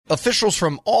Officials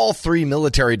from all three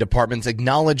military departments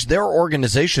acknowledge their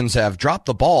organizations have dropped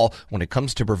the ball when it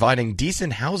comes to providing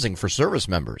decent housing for service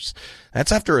members.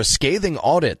 That's after a scathing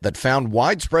audit that found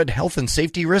widespread health and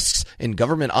safety risks in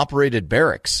government-operated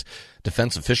barracks.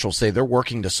 Defense officials say they're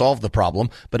working to solve the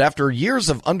problem, but after years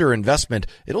of underinvestment,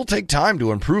 it'll take time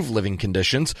to improve living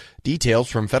conditions. Details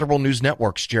from Federal News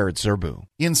Network's Jared Serbu.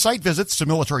 In site visits to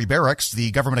military barracks, the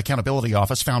Government Accountability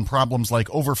Office found problems like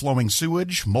overflowing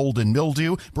sewage, mold and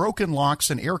mildew, broken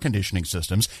locks and air conditioning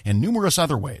systems, and numerous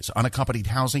other ways unaccompanied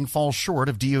housing falls short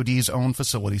of DoD's own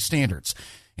facility standards.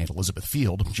 And Elizabeth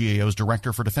Field, GAO's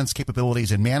Director for Defense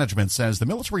Capabilities and Management, says the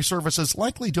military services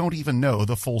likely don't even know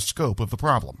the full scope of the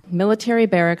problem. Military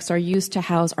barracks are used to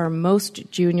house our most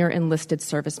junior enlisted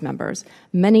service members,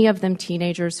 many of them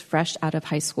teenagers fresh out of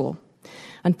high school.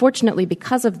 Unfortunately,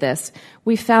 because of this,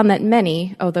 we found that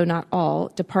many, although not all,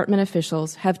 department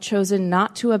officials have chosen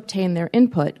not to obtain their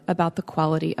input about the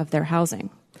quality of their housing.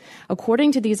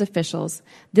 According to these officials,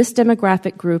 this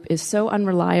demographic group is so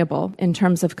unreliable in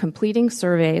terms of completing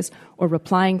surveys or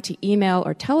replying to email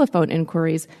or telephone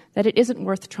inquiries that it isn't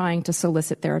worth trying to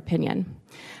solicit their opinion.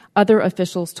 Other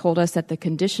officials told us that the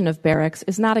condition of barracks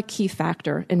is not a key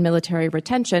factor in military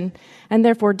retention and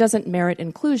therefore doesn't merit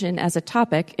inclusion as a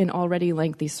topic in already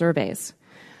lengthy surveys.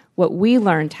 What we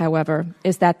learned, however,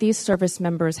 is that these service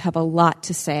members have a lot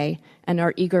to say and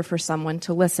are eager for someone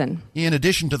to listen. In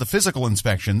addition to the physical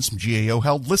inspections, GAO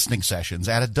held listening sessions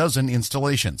at a dozen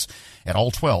installations. At all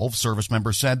 12, service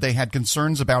members said they had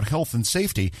concerns about health and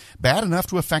safety, bad enough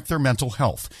to affect their mental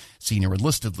health. Senior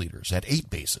enlisted leaders at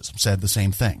 8 bases said the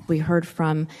same thing. We heard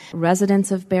from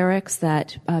residents of barracks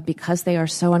that because they are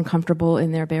so uncomfortable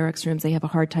in their barracks rooms, they have a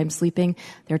hard time sleeping.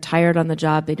 They're tired on the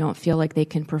job. They don't feel like they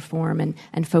can perform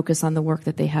and focus on the work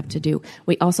that they have to do.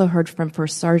 We also heard from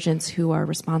first sergeants who are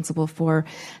responsible for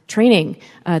training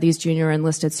these junior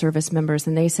enlisted service members,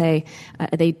 and they say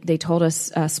they told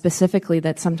us specifically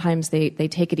that sometimes they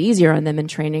take it easier on them in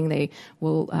training. They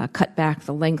will cut back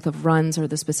the length of runs or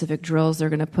the specific drills they're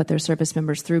going to put their service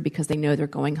members through because they know they're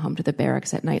going home to the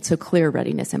barracks at night. So clear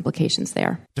readiness implications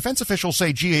there. Defense officials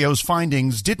say GAO's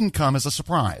findings didn't come as a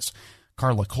surprise.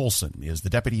 Carla Colson is the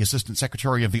Deputy Assistant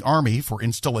Secretary of the Army for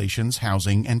Installations,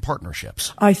 Housing, and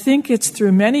Partnerships. I think it's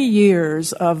through many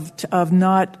years of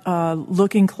not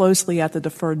looking closely at the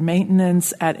deferred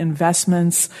maintenance, at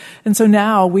investments. And so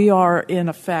now we are, in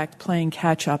effect, playing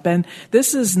catch-up. And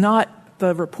this is not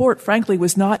the report, frankly,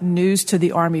 was not news to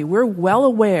the Army. We're well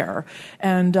aware,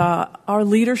 and our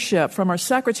leadership, from our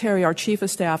Secretary, our Chief of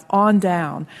Staff, on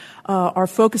down, are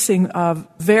focusing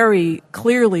very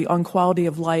clearly on quality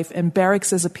of life, and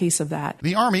barracks is a piece of that.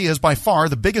 The Army is by far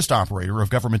the biggest operator of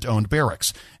government-owned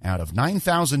barracks. Out of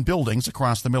 9,000 buildings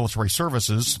across the military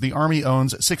services, the Army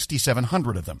owns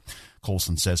 6,700 of them.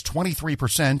 Colson says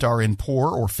 23% are in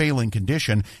poor or failing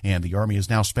condition, and the Army is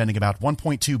now spending about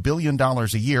 $1.2 billion a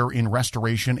year in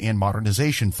restoration and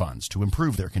modernization funds to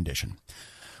improve their condition.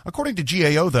 According to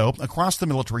GAO, though, across the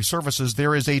military services,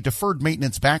 there is a deferred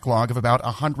maintenance backlog of about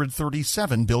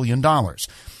 $137 billion.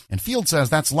 And Field says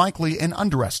that's likely an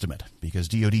underestimate because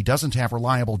DoD doesn't have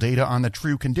reliable data on the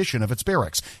true condition of its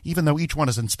barracks, even though each one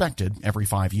is inspected every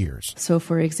 5 years. So,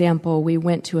 for example, we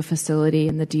went to a facility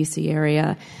in the D.C.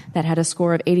 area that had a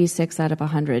score of 86 out of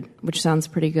 100, which sounds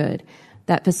pretty good.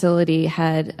 That facility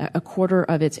had a quarter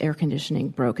of its air conditioning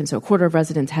broken. So a quarter of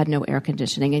residents had no air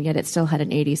conditioning, and yet it still had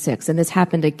an 86. And this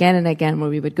happened again and again where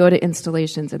we would go to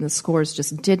installations and the scores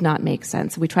just did not make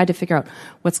sense. We tried to figure out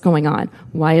what's going on.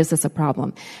 Why is this a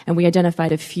problem? And we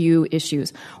identified a few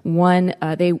issues. One,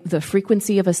 the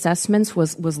frequency of assessments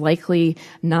was likely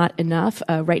not enough.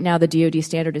 Right now, the DoD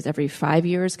standard is every 5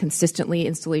 years. Consistently,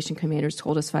 installation commanders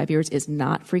told us 5 years is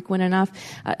not frequent enough.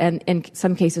 And in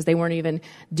some cases, they weren't even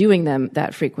doing them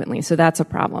that frequently. So that's a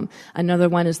problem. Another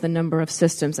one is the number of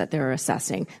systems that they're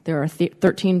assessing. There are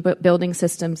 13 building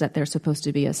systems that they're supposed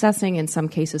to be assessing. In some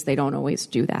cases, they don't always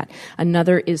do that.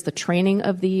 Another is the training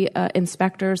of the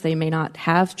inspectors. They may not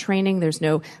have training. There's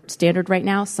no standard right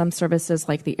now. Some services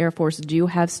like the Air Force do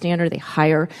have standard. They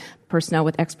hire personnel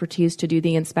with expertise to do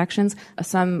the inspections.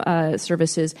 Some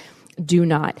services do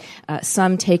not.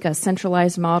 Some take a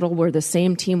centralized model where the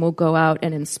same team will go out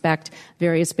and inspect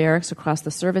various barracks across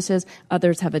the services.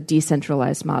 Others have a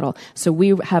decentralized model. So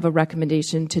we have a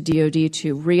recommendation to DoD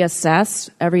to reassess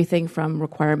everything from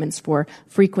requirements for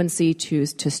frequency to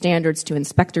standards to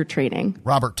inspector training.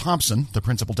 Robert Thompson, the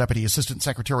Principal Deputy Assistant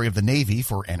Secretary of the Navy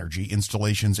for Energy,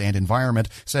 Installations, and Environment,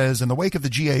 says in the wake of the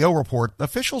GAO report,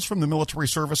 officials from the military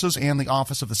services and the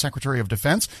Office of the Secretary of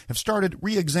Defense have started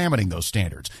re-examining those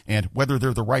standards and whether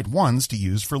they're the right ones to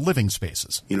use for living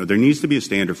spaces. There needs to be a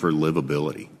standard for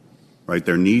livability, right?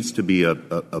 There needs to be a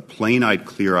plain-eyed,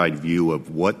 clear-eyed view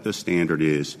of what the standard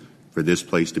is for this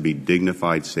place to be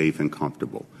dignified, safe, and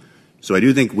comfortable. So I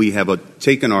do think we have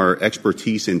taken our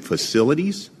expertise in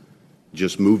facilities,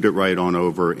 just moved it right on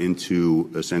over into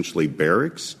essentially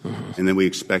barracks, and then we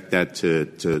expect that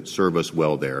to serve us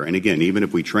well there. And again, even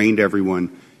if we trained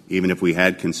everyone, even if we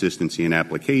had consistency in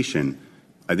application,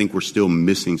 I think we're still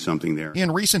missing something there. In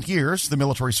recent years, the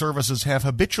military services have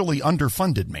habitually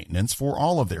underfunded maintenance for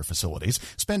all of their facilities,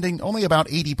 spending only about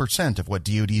 80% of what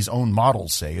DoD's own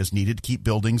models say is needed to keep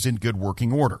buildings in good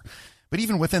working order. But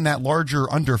even within that larger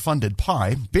underfunded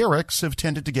pie, barracks have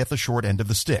tended to get the short end of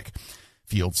the stick.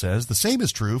 Field says the same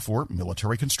is true for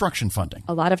military construction funding.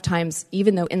 A lot of times,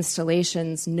 even though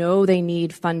installations know they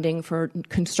need funding for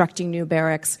constructing new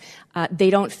barracks, they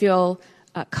don't feel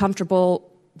comfortable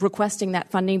requesting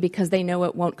that funding because they know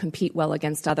it won't compete well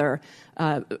against other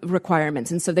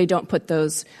requirements, and so they don't put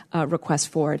those requests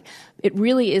forward. It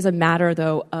really is a matter,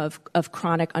 though, of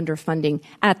chronic underfunding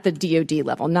at the DoD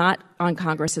level, not on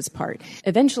Congress's part.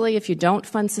 Eventually, if you don't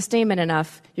fund sustainment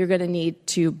enough, you're going to need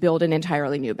to build an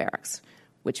entirely new barracks,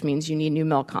 which means you need new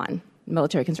MILCON,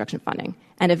 military construction funding.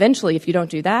 And eventually, if you don't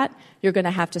do that, you're going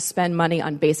to have to spend money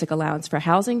on basic allowance for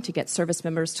housing to get service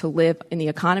members to live in the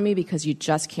economy because you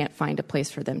just can't find a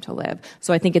place for them to live.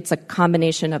 So I think it's a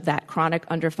combination of that chronic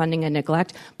underfunding and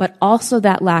neglect, but also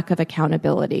that lack of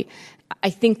accountability. I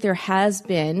think there has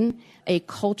been a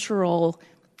cultural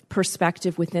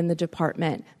perspective within the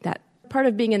department that part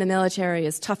of being in the military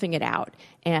is toughing it out.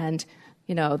 And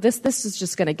this is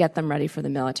just going to get them ready for the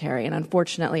military. And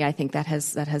unfortunately, I think that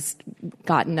has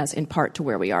gotten us in part to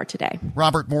where we are today.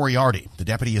 Robert Moriarty, the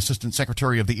Deputy Assistant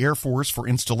Secretary of the Air Force for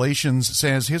Installations,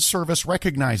 says his service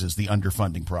recognizes the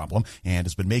underfunding problem and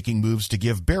has been making moves to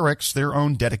give barracks their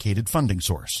own dedicated funding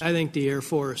source. I think the Air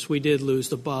Force, we did lose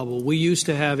the bubble. We used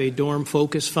to have a dorm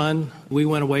focus fund. We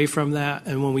went away from that.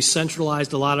 And when we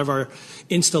centralized a lot of our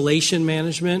installation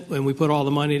management, when we put all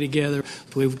the money together,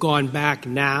 we've gone back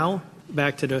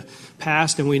to the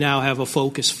past, and we now have a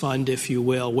focus fund, if you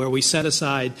will, where we set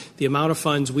aside the amount of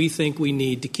funds we think we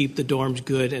need to keep the dorms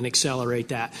good and accelerate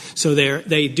that. So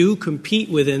they do compete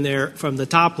within there from the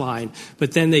top line,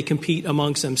 but then they compete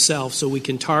amongst themselves so we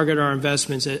can target our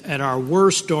investments at our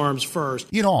worst dorms first.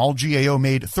 In all, GAO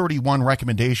made 31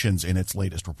 recommendations in its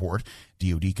latest report.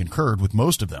 DoD concurred with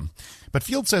most of them. But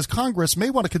Field says Congress may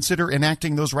want to consider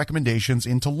enacting those recommendations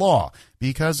into law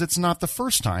because it's not the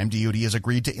first time DoD has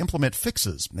agreed to implement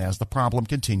fixes as the problem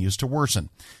continues to worsen.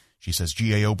 She says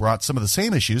GAO brought some of the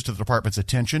same issues to the department's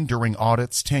attention during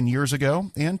audits 10 years ago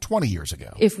and 20 years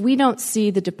ago. If we don't see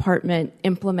the department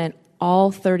implement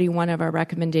all 31 of our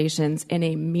recommendations in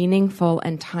a meaningful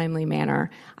and timely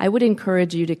manner, I would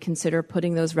encourage you to consider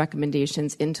putting those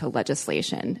recommendations into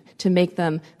legislation to make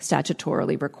them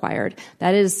statutorily required.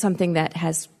 That is something that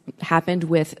has happened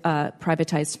with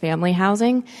privatized family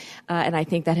housing, and I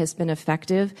think that has been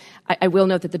effective. I will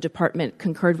note that the department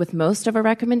concurred with most of our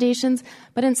recommendations,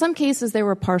 but in some cases there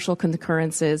were partial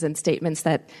concurrences and statements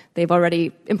that they've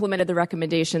already implemented the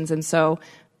recommendations, and so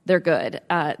they're good.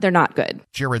 They're not good.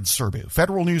 Jared Serbu,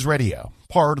 Federal News Radio,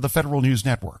 part of the Federal News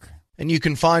Network. And you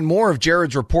can find more of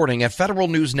Jared's reporting at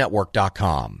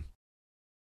federalnewsnetwork.com.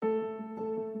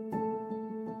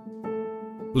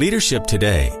 Leadership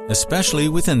today, especially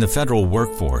within the federal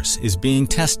workforce, is being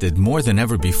tested more than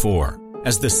ever before.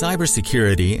 As the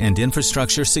Cybersecurity and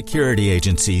Infrastructure Security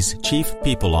Agency's Chief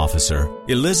People Officer,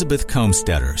 Elizabeth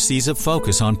Comstetter sees a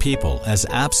focus on people as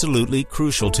absolutely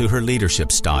crucial to her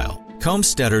leadership style.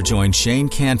 Comstetter joined Shane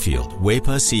Canfield,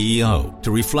 WEPA CEO, to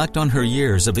reflect on her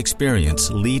years of experience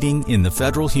leading in the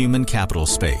federal human capital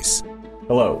space.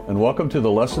 Hello, and welcome to the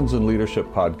Lessons in Leadership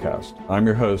podcast. I'm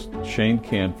your host, Shane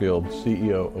Canfield,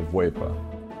 CEO of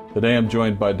WEPA. Today I'm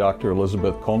joined by Dr.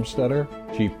 Elizabeth Comstetter,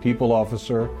 Chief People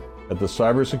Officer at the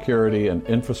Cybersecurity and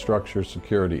Infrastructure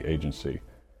Security Agency.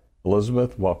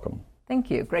 Elizabeth, welcome.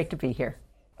 Thank you. Great to be here.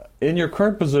 In your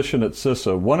current position at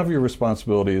CISA, one of your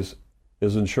responsibilities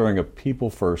is ensuring a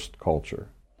people-first culture.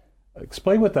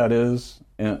 Explain what that is,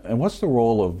 and what's the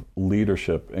role of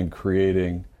leadership in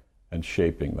creating and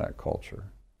shaping that culture?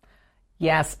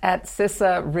 Yes, at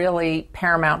CISA, really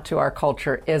paramount to our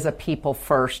culture is a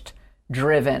people-first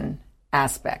driven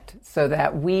aspect, so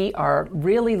that we are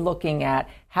really looking at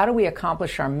how do we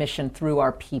accomplish our mission through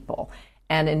our people.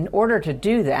 And in order to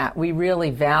do that, we really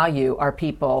value our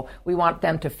people. We want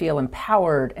them to feel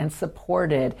empowered and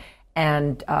supported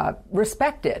and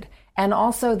respected, and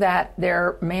also that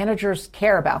their managers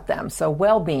care about them. So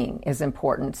well-being is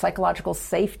important. Psychological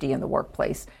safety in the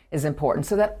workplace is important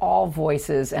so that all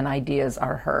voices and ideas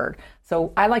are heard.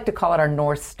 So I like to call it our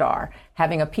North Star.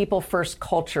 Having a people-first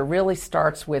culture really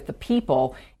starts with the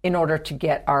people in order to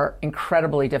get our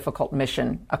incredibly difficult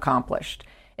mission accomplished.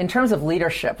 In terms of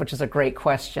leadership, which is a great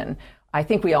question, I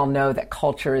think we all know that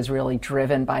culture is really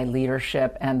driven by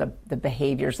leadership and the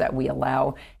behaviors that we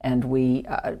allow and we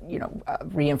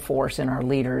reinforce in our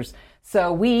leaders.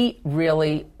 So we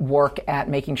really work at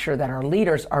making sure that our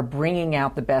leaders are bringing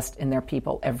out the best in their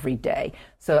people every day.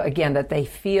 So again, that they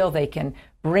feel they can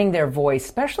bring their voice,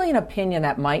 especially an opinion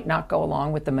that might not go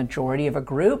along with the majority of a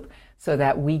group, so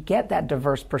that we get that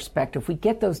diverse perspective, we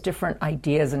get those different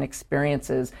ideas and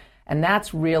experiences. And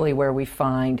that's really where we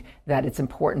find that it's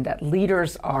important that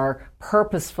leaders are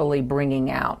purposefully bringing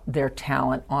out their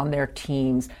talent on their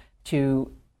teams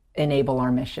to enable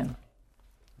our mission.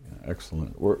 Yeah,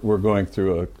 excellent. We're going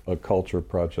through a culture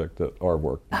project at our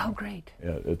work now. Oh, great.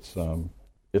 Yeah,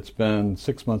 it's been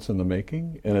 6 months in the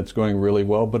making, and it's going really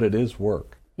well, but it is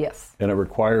work. Yes. And it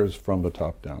requires from the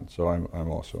top down. So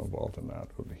I'm also involved in that.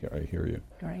 I hear you.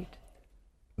 Great.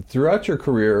 Throughout your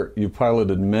career, you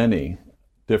piloted many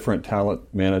different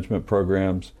talent management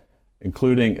programs,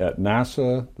 including at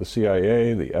NASA, the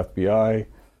CIA, the FBI,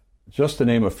 just to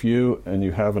name a few, and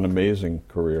you have an amazing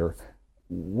career.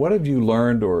 What have you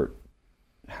learned, or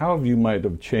how have you might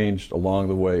have changed along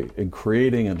the way in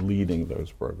creating and leading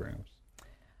those programs?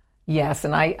 Yes,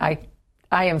 and I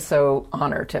am so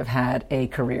honored to have had a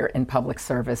career in public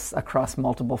service across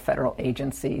multiple federal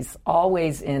agencies,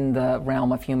 always in the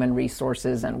realm of human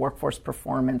resources and workforce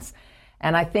performance.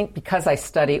 And I think because I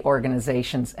study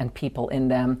organizations and people in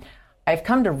them, I've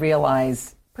come to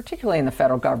realize, particularly in the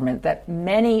federal government, that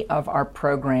many of our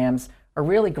programs are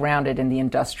really grounded in the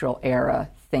industrial era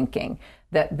thinking,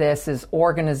 that this is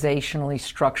organizationally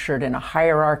structured in a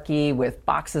hierarchy with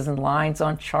boxes and lines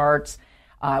on charts,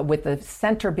 with the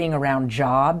center being around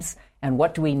jobs and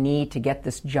what do we need to get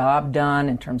this job done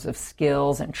in terms of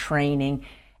skills and training.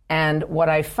 And what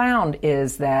I found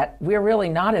is that we're really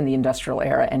not in the industrial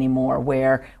era anymore,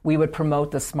 where we would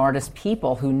promote the smartest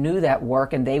people who knew that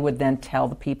work, and they would then tell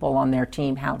the people on their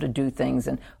team how to do things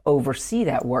and oversee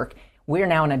that work. We're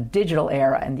now in a digital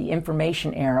era and the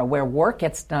information era, where work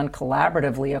gets done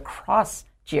collaboratively across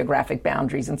geographic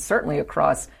boundaries and certainly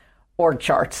across org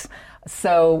charts.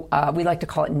 So we like to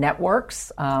call it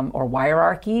networks or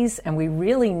hierarchies, and we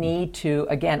really need to,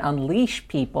 again, unleash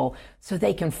people so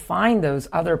they can find those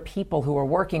other people who are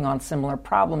working on similar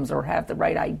problems or have the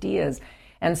right ideas.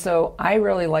 And so I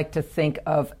really like to think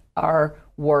of our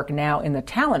work now in the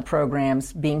talent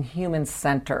programs being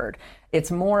human-centered. It's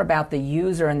more about the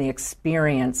user and the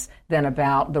experience than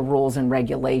about the rules and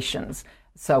regulations.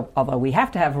 So although we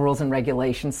have to have rules and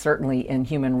regulations, certainly in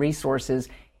human resources,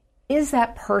 is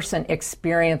that person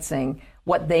experiencing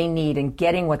what they need and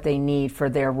getting what they need for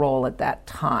their role at that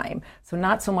time? So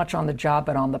not so much on the job,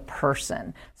 but on the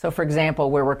person. So for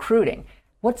example, we're recruiting.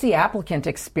 What's the applicant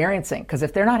experiencing? Because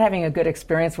if they're not having a good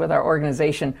experience with our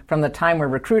organization from the time we're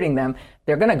recruiting them,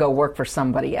 they're going to go work for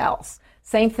somebody else.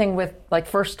 Same thing with like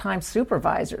first-time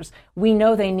supervisors. We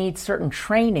know they need certain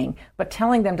training, but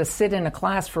telling them to sit in a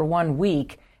class for 1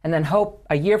 week and then hope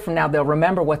a year from now they'll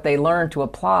remember what they learned to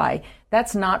apply,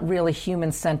 that's not really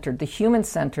human-centered. The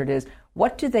human-centered is,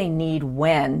 what do they need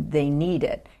when they need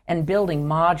it? And building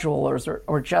modules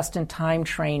or just-in-time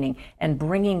training and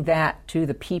bringing that to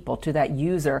the people, to that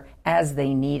user as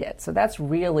they need it. So that's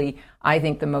really, I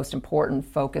think, the most important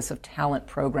focus of talent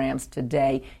programs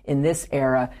today in this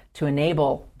era, to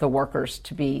enable the workers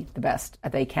to be the best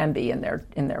they can be in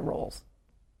their roles.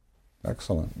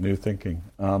 Excellent. New thinking.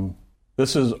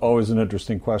 This is always an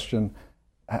interesting question.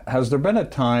 Has there been a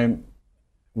time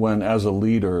when, as a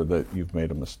leader, that you've made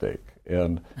a mistake?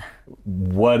 And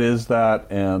what is that?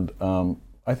 And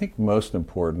I think most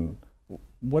important,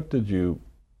 what did you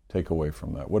take away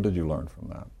from that? What did you learn from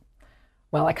that?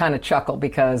 Well, I kind of chuckle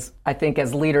because I think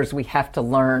as leaders we have to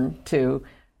learn to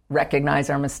recognize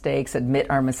our mistakes, admit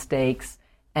our mistakes,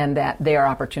 and that they are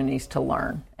opportunities to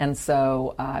learn. And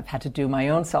so I've had to do my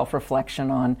own self-reflection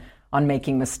on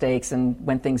making mistakes and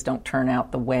when things don't turn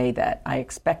out the way that I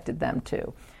expected them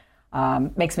to.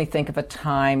 Makes me think of a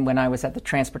time when I was at the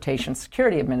Transportation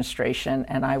Security Administration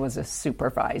and I was a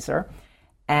supervisor,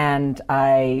 and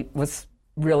I was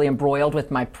really embroiled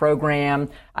with my program.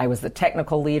 I was the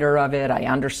technical leader of it. I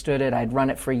understood it. I'd run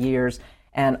it for years,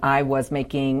 and I was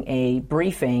making a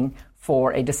briefing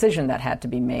for a decision that had to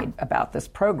be made about this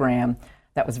program.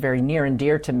 that was very near and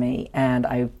dear to me. And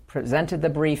I presented the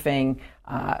briefing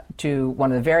to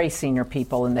one of the very senior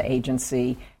people in the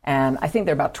agency, and I think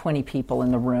there are about 20 people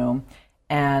in the room.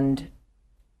 And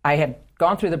I had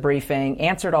gone through the briefing,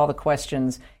 answered all the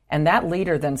questions, and that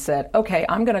leader then said, okay,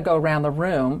 I'm going to go around the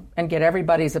room and get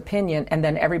everybody's opinion, and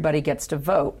then everybody gets to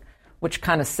vote, which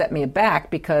kind of set me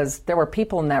aback because there were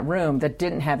people in that room that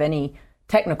didn't have any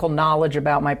technical knowledge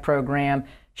about my program.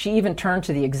 She even turned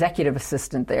to the executive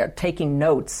assistant there, taking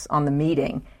notes on the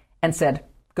meeting, and said,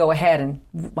 go ahead, and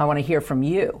I want to hear from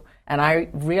you. And I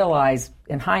realized,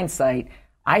 in hindsight,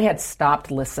 I had stopped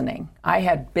listening. I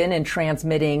had been in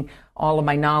transmitting all of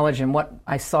my knowledge and what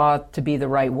I saw to be the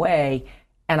right way,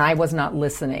 and I was not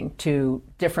listening to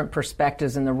different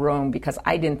perspectives in the room because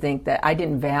I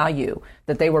didn't value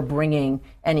that they were bringing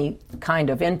any kind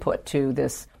of input to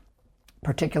this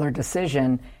particular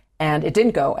decision. And it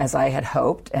didn't go as I had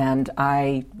hoped, and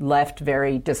I left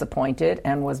very disappointed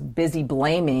and was busy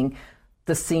blaming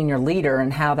the senior leader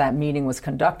and how that meeting was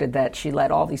conducted, that she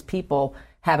let all these people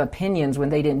have opinions when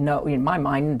they didn't know, in my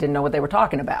mind, didn't know what they were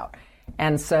talking about.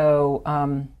 And so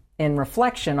in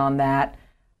reflection on that,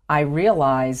 I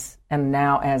realize, and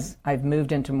now as I've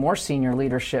moved into more senior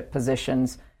leadership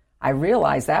positions, I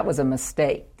realize that was a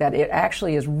mistake, that it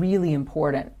actually is really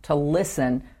important to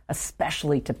listen,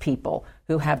 especially to people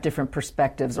who have different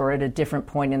perspectives or at a different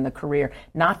point in the career,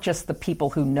 not just the people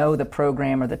who know the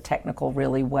program or the technical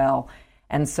really well.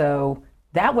 And so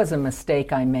that was a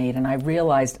mistake I made, and I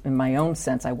realized in my own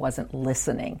sense I wasn't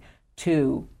listening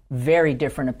to very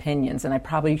different opinions, and I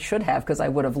probably should have, because I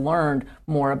would have learned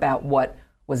more about what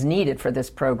was needed for this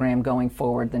program going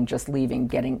forward than just leaving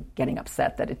getting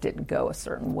upset that it didn't go a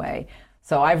certain way.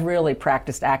 So I've really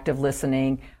practiced active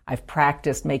listening. I've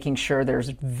practiced making sure there's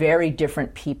very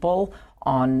different people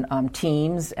on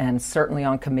teams and certainly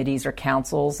on committees or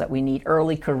councils, that we need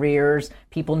early careers,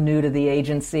 people new to the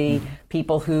agency,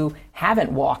 people who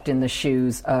haven't walked in the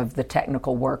shoes of the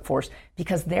technical workforce,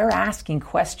 because they're asking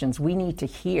questions we need to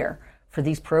hear for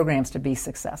these programs to be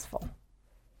successful.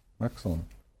 Excellent.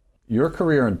 Your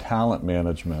career in talent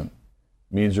management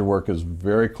means your work is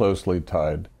very closely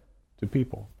tied to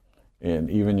people. And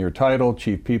even your title,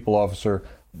 Chief People Officer,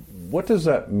 what does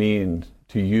that mean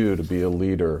to you to be a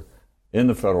leader in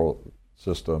the federal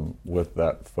system with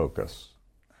that focus?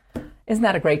 Isn't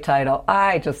that a great title?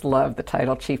 I just love the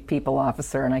title Chief People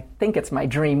Officer, and I think it's my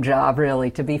dream job,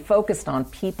 really, to be focused on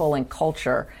people and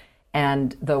culture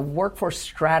and the workforce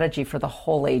strategy for the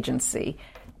whole agency.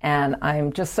 And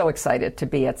I'm just so excited to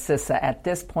be at CISA at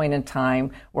this point in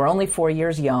time. We're only 4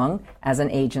 years young as an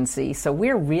agency, so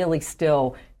we're really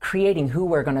still creating who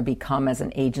we're going to become as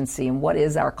an agency and what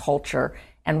is our culture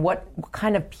and what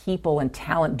kind of people and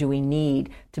talent do we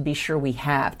need to be sure we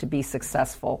have to be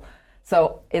successful.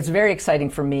 So it's very exciting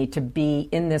for me to be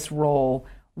in this role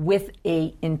with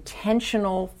a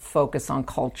intentional focus on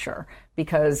culture,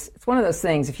 because it's one of those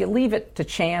things, if you leave it to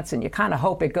chance and you kind of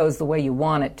hope it goes the way you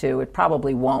want it to, it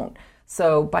probably won't.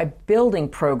 So by building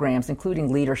programs,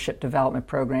 including leadership development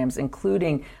programs,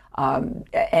 including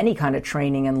any kind of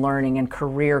training and learning and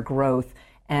career growth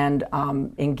and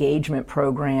engagement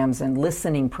programs and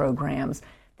listening programs,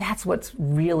 that's what's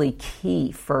really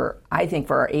key for, I think,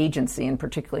 for our agency, and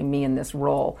particularly me in this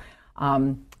role.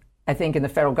 I think in the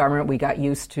federal government, we got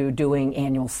used to doing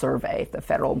annual survey, the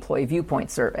Federal Employee Viewpoint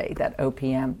Survey that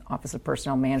OPM, Office of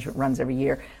Personnel Management, runs every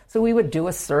year. So we would do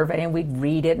a survey and we'd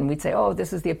read it and we'd say, oh,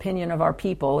 this is the opinion of our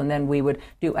people. And then we would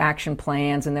do action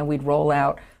plans, and then we'd roll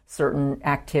out certain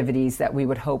activities that we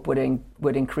would hope would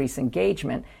increase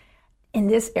engagement. In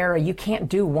this era, you can't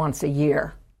do once a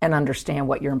year and understand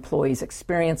what your employees'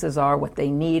 experiences are, what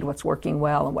they need, what's working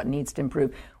well, and what needs to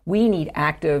improve. We need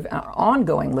active,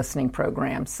 ongoing listening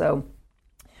programs. So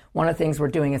one of the things we're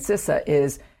doing at CISA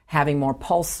is having more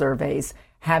pulse surveys,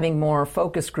 having more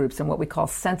focus groups and what we call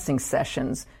sensing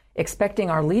sessions, expecting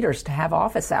our leaders to have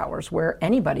office hours where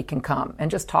anybody can come and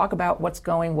just talk about what's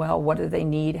going well, what do they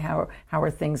need, how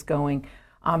are things going,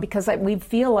 because we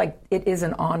feel like it is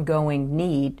an ongoing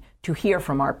need to hear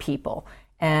from our people.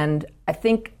 And I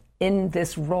think in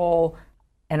this role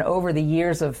and over the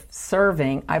years of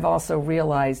serving, I've also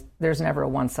realized there's never a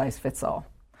one-size-fits-all.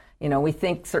 You know, we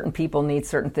think certain people need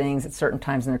certain things at certain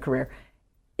times in their career.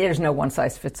 There's no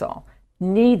one-size-fits-all.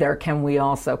 Neither can we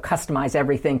also customize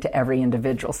everything to every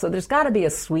individual. So there's got to be a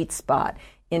sweet spot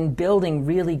in building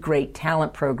really great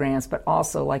talent programs, but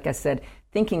also, like I said,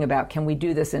 thinking about, can we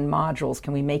do this in modules?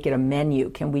 Can we make it a menu?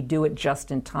 Can we do it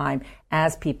just in time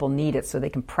as people need it so they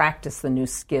can practice the new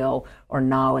skill or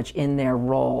knowledge in their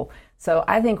role? So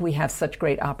I think we have such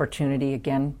great opportunity,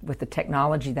 again, with the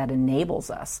technology that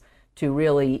enables us to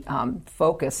really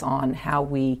focus on how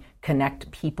we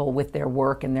connect people with their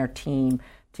work and their team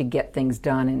to get things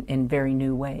done in very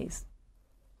new ways.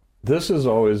 This is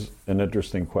always an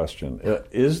interesting question.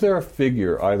 Is there a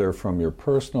figure, either from your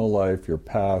personal life, your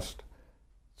past,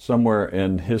 somewhere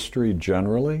in history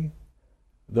generally,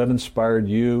 that inspired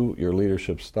you, your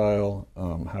leadership style,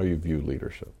 how you view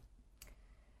leadership?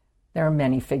 There are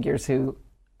many figures who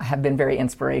have been very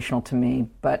inspirational to me,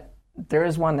 but there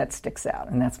is one that sticks out,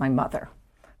 and that's my mother,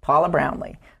 Paula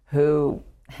Brownlee, who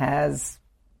has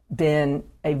been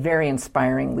a very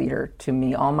inspiring leader to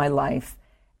me all my life.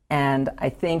 And I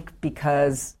think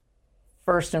because,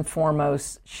 first and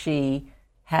foremost, she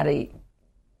had a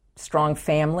strong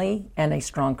family and a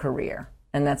strong career,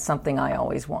 and that's something I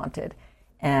always wanted.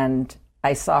 And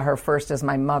I saw her first as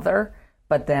my mother,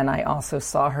 but then I also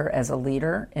saw her as a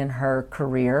leader in her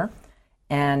career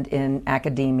and in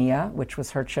academia, which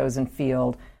was her chosen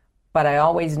field. But I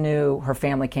always knew her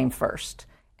family came first.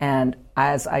 And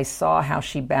as I saw how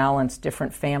she balanced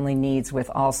different family needs with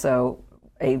also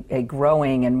a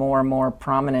growing and more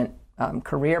prominent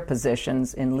career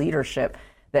positions in leadership,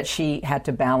 that she had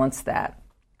to balance that.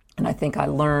 And I think I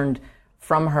learned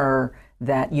from her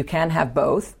that you can have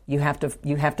both. You have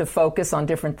to focus on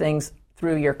different things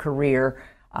through your career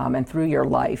and through your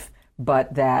life,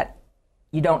 but that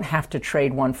you don't have to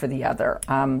trade one for the other.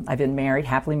 I've been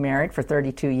happily married for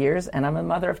 32 years, and I'm a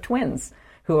mother of twins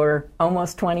who are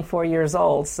almost 24 years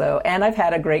old. And I've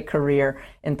had a great career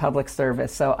in public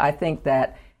service. So I think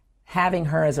that having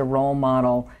her as a role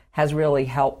model has really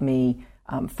helped me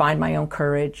find my own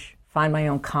courage, find my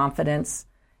own confidence,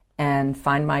 and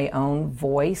find my own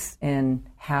voice in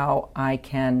how I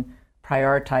can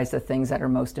prioritize the things that are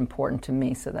most important to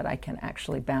me so that I can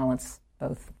actually balance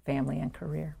both family and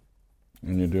career.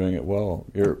 And you're doing it well.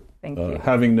 Thank you.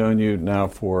 Having known you now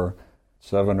for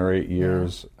 7 or 8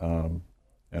 years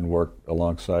and worked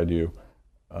alongside you,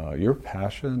 your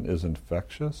passion is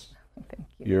infectious. Thank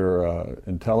you. Your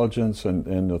intelligence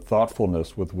and the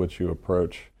thoughtfulness with which you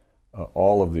approach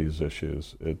all of these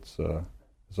issues, it's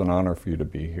an honor for you to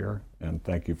be here, and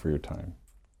thank you for your time.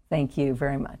 Thank you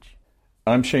very much.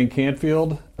 I'm Shane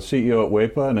Canfield, CEO at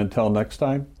WEPA, and until next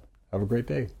time, have a great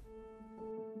day.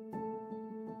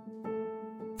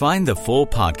 Find the full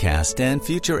podcast and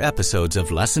future episodes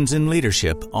of Lessons in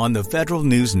Leadership on the Federal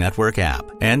News Network app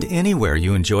and anywhere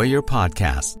you enjoy your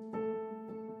podcasts.